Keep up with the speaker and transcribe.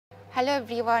Hello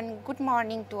everyone, good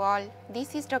morning to all.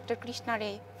 This is Dr. Krishna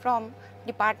Ray from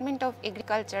Department of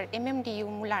Agriculture, MMDU,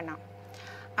 Mulana.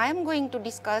 I am going to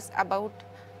discuss about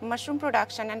mushroom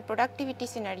production and productivity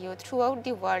scenario throughout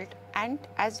the world and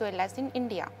as well as in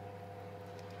India.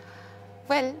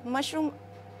 Well, mushroom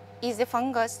is a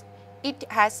fungus. It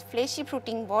has fleshy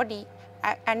fruiting body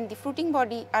and the fruiting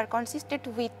body are consisted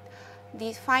with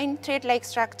these fine thread-like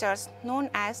structures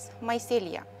known as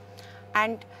mycelia,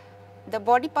 and the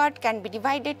body part can be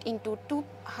divided into two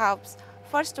halves.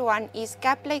 First one is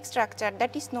cap-like structure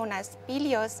that is known as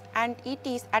pelias, and it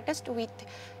is attached with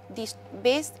the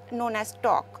base known as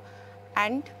stalk,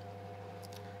 and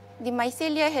the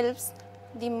mycelia helps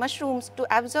the mushrooms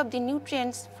to absorb the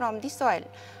nutrients from the soil,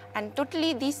 and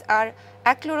totally these are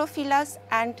achlorophylous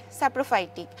and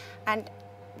saprophytic, and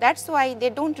that is why they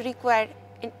do not require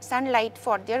sunlight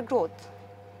for their growth.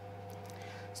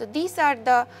 So, these are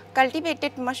the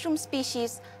cultivated mushroom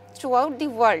species throughout the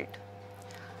world.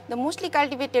 The mostly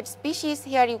cultivated species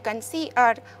here you can see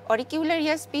are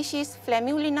auricularia species,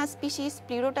 flammulina species,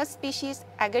 pleurotus species,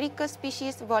 agaricus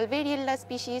species, volvariella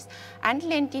species and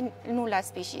lentinula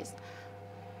species.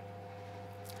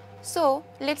 So,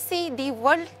 let us see the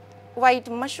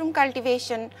worldwide mushroom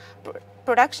cultivation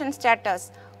production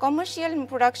status. Commercial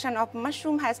production of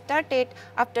mushroom has started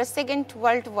after Second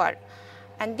World War.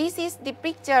 And this is the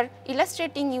picture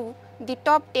illustrating you the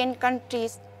top 10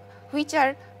 countries which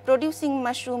are producing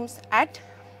mushrooms at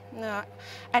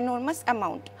enormous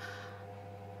amount.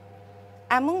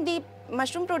 Among the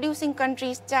mushroom producing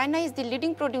countries, China is the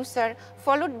leading producer,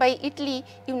 followed by Italy,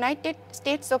 United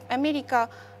States of America,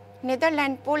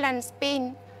 Netherlands, Poland,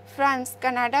 Spain, France,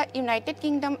 Canada, United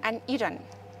Kingdom and Iran.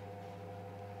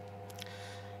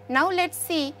 Now let us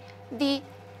see the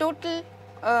total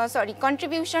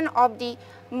contribution of the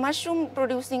mushroom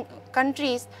producing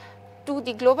countries to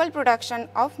the global production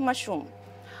of mushroom.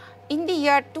 In the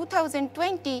year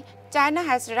 2020, China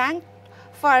has ranked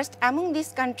first among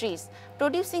these countries,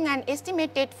 producing an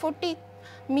estimated 40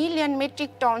 million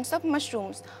metric tons of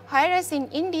mushrooms, whereas in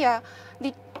India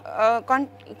the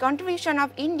contribution of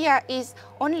India is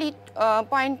only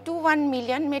 0.21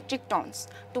 million metric tons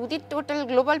to the total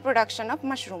global production of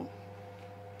mushroom.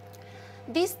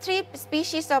 These three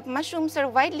species of mushrooms are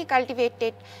widely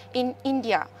cultivated in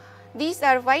India. These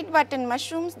are white button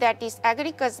mushrooms, that is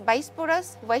Agaricus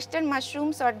bisporus, western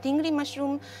mushrooms or dhingri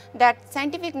mushroom, that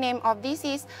scientific name of this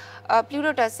is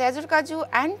Pleurotus sazurkaju,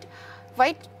 and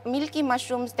white milky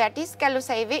mushrooms, that is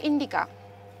Calocive indica.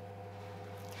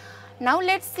 Now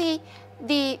let us see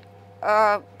the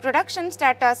production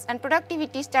status and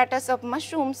productivity status of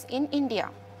mushrooms in India.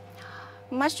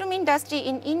 Mushroom industry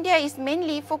in India is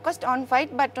mainly focused on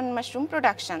white button mushroom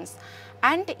productions,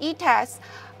 and it has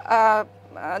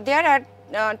there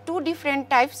are two different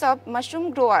types of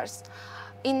mushroom growers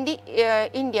in the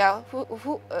India.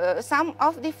 Some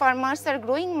of the farmers are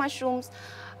growing mushrooms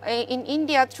in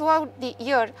India throughout the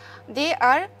year. They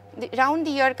are round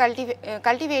the year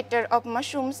cultivator of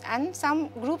mushrooms, and some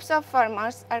groups of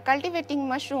farmers are cultivating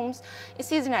mushrooms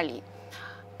seasonally.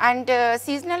 And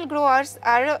seasonal growers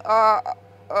are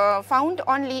found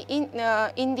only in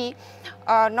the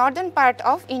northern part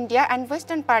of India and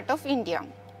western part of India.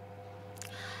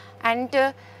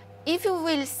 And if you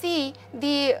will see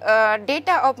the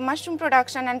data of mushroom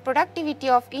production and productivity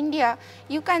of India,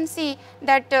 you can see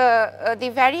that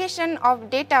the variation of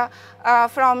data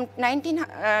from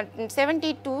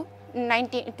 1970 to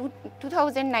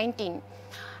 2019,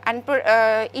 and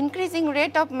increasing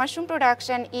rate of mushroom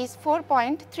production is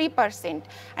 4.3%,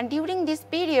 and during this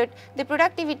period the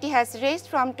productivity has raised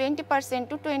from 20%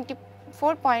 to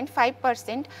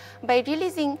 24.5% by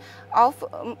releasing of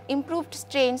improved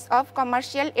strains of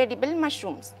commercial edible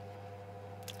mushrooms.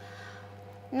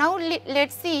 Now let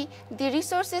us see the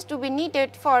resources to be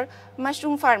needed for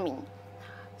mushroom farming.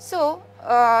 So,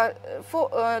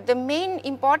 the main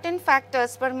important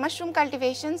factors for mushroom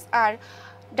cultivations are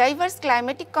diverse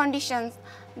climatic conditions,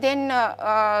 then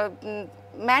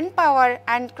manpower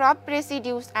and crop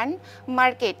residues and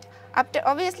market.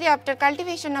 Obviously after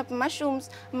cultivation of mushrooms,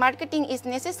 marketing is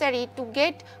necessary to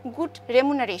get good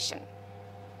remuneration.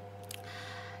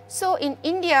 So, in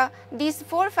India these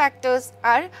four factors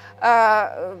are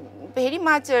very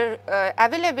much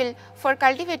available for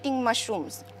cultivating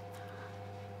mushrooms.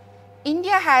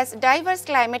 India has diverse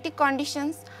climatic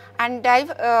conditions, and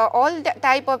all the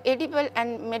type of edible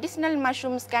and medicinal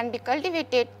mushrooms can be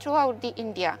cultivated throughout the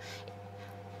India.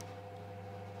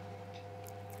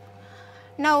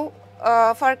 Now,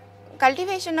 for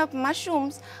cultivation of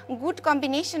mushrooms, good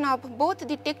combination of both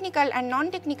the technical and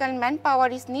non-technical manpower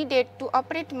is needed to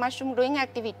operate mushroom growing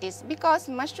activities, because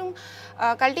mushroom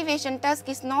cultivation task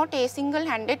is not a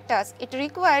single-handed task. It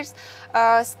requires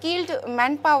skilled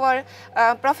manpower,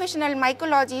 professional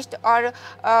mycologist or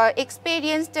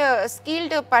experienced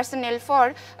skilled personnel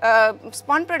for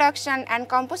spawn production and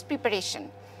compost preparation.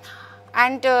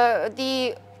 And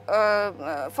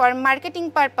for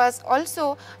marketing purpose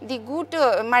also the good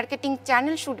marketing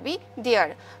channel should be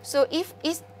there. So, if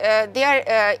is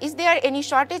there any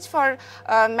shortage for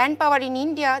manpower in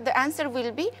India? The answer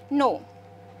will be no.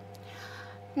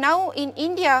 Now, in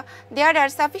India there are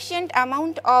sufficient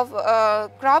amount of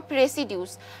crop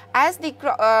residues, as the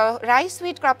rice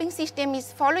wheat cropping system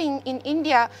is following in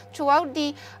India throughout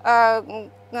the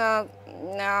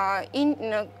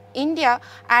India,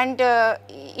 and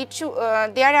it should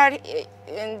there are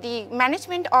the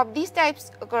management of these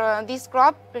types these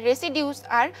crop residues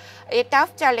are a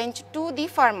tough challenge to the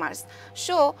farmers.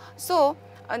 So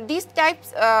these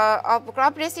types of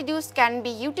crop residues can be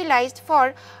utilized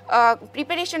for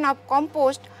preparation of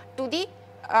compost to the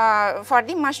for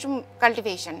the mushroom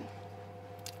cultivation.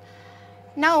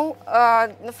 Now,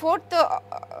 the fourth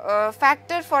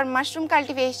factor for mushroom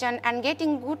cultivation and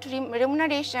getting good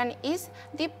remuneration is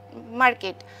the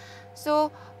market. So,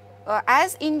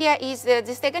 as India is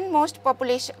the second most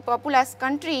populous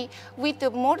country with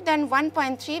more than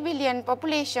 1.3 billion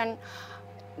population,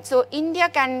 so India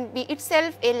can be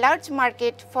itself a large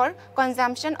market for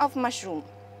consumption of mushroom.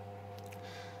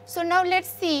 So, now let us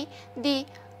see the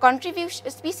contribution,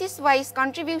 species wise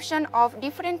contribution of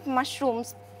different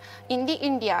mushrooms in the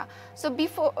India. So,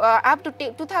 before up to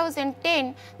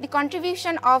 2010, the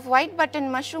contribution of white button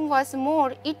mushroom was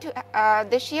more.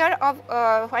 The share of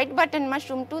white button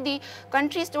mushroom to the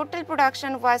country's total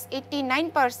production was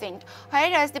 89%,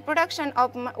 whereas the production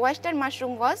of western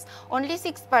mushroom was only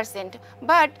 6%.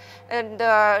 But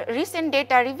the recent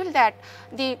data reveal that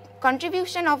the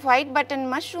contribution of white button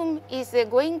mushroom is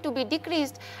going to be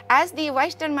decreased as the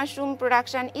western mushroom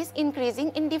production is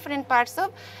increasing in different parts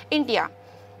of India.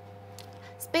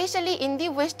 Especially in the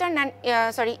western and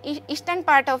eastern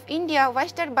part of India,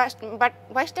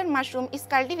 western mushroom is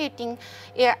cultivating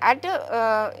at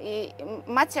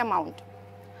much amount.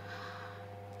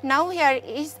 Now, here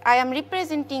is I am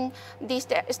representing the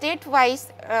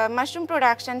state-wise mushroom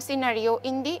production scenario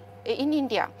in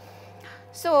India.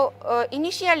 So,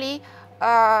 initially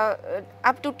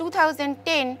up to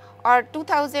 2010 or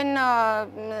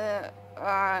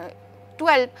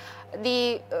 2012,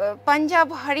 the Punjab,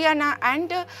 Haryana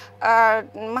and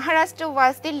Maharashtra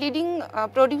was the leading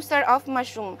producer of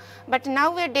mushroom. But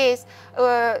nowadays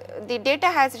the data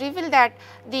has revealed that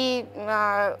the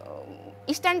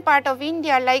eastern part of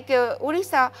India like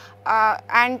Orissa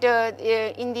and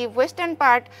in the western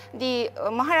part the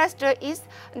Maharashtra is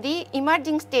the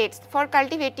emerging states for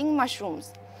cultivating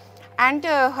mushrooms. And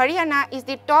Haryana is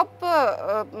the top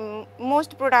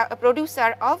most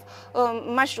producer of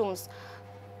mushrooms.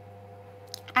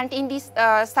 And in this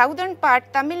southern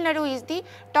part, Tamil Nadu is the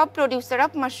top producer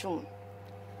of mushroom.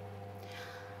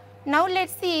 Now, let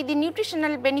us see the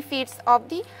nutritional benefits of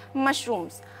the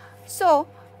mushrooms. So,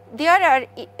 there are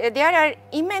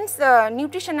immense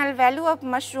nutritional value of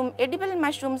mushroom. Edible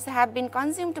mushrooms have been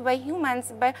consumed by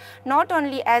humans, but not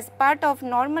only as part of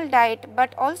normal diet,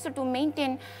 but also to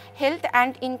maintain health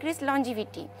and increase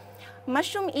longevity.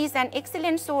 Mushroom is an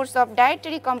excellent source of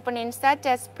dietary components such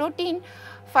as protein,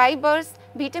 fibers,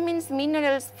 vitamins,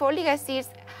 minerals, folic acids,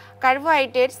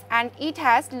 carbohydrates, and it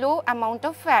has low amount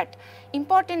of fat.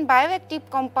 Important bioactive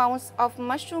compounds of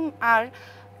mushroom are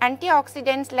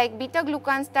antioxidants like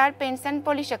beta-glucans, terpenes and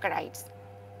polysaccharides.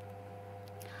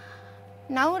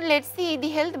 Now, let us see the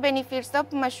health benefits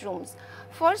of mushrooms.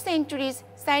 For centuries,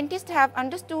 scientists have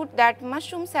understood that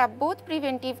mushrooms have both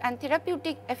preventive and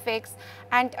therapeutic effects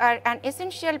and are an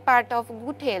essential part of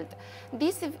good health.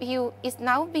 This view is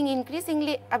now being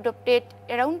increasingly adopted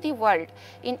around the world.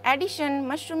 In addition,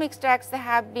 mushroom extracts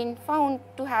have been found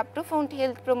to have profound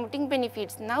health promoting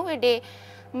benefits. Nowadays,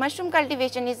 mushroom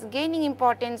cultivation is gaining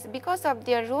importance because of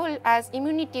their role as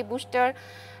immunity booster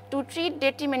to treat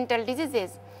detrimental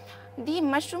diseases. The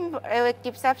mushroom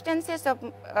active substances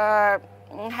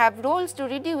have roles to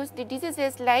reduce the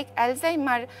diseases like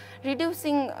Alzheimer,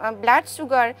 reducing blood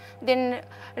sugar, then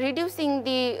reducing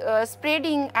the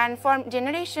spreading and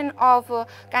generation of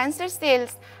cancer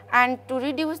cells, and to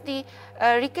reduce the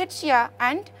rickettsia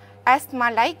and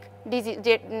asthma like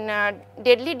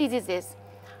deadly diseases.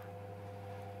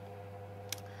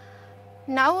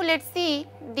 Now, let us see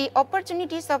the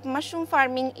opportunities of mushroom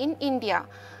farming in India.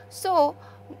 So,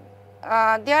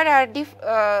 there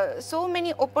are so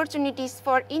many opportunities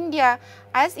for India,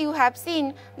 as you have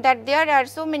seen that there are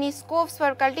so many scopes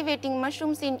for cultivating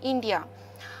mushrooms in India.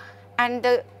 And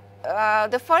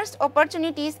the first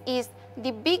opportunities is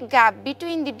the big gap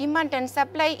between the demand and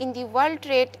supply in the world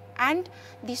trade, and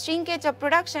the shrinkage of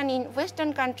production in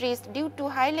Western countries due to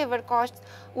high labor costs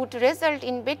would result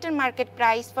in better market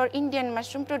price for Indian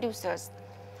mushroom producers.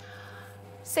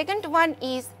 Second one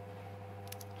is,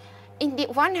 in the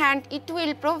one hand, it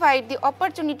will provide the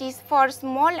opportunities for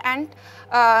small and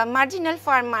marginal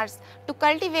farmers to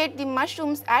cultivate the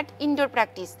mushrooms at indoor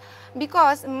practice,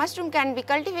 because mushroom can be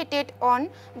cultivated on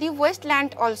the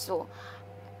wasteland also.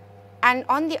 And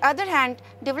on the other hand,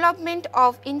 development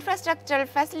of infrastructural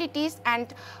facilities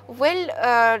and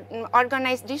well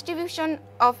organized distribution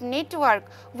of network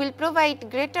will provide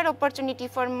greater opportunity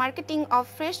for marketing of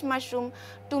fresh mushroom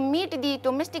to meet the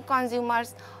domestic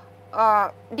consumers'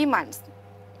 demands.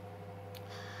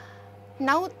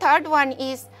 Now, third one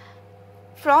is,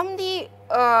 from the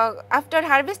after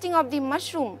harvesting of the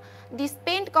mushroom, the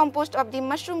spent compost of the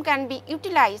mushroom can be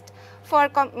utilized for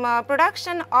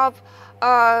production of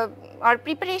or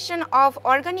preparation of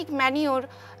organic manure,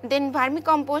 then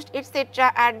vermicompost,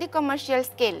 etc. at the commercial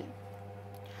scale.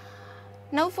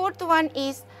 Now, fourth one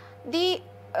is the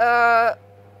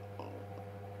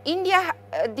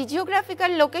the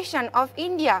geographical location of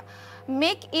India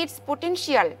make its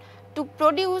potential to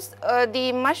produce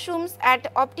the mushrooms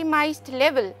at optimized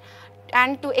level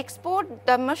and to export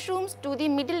the mushrooms to the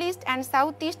Middle East and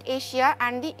Southeast Asia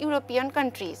and the European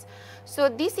countries. So,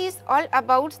 this is all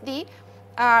about the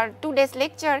today's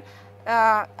lecture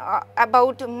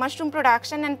about mushroom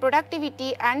production and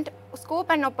productivity and scope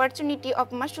and opportunity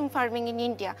of mushroom farming in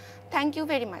India. Thank you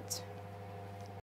very much.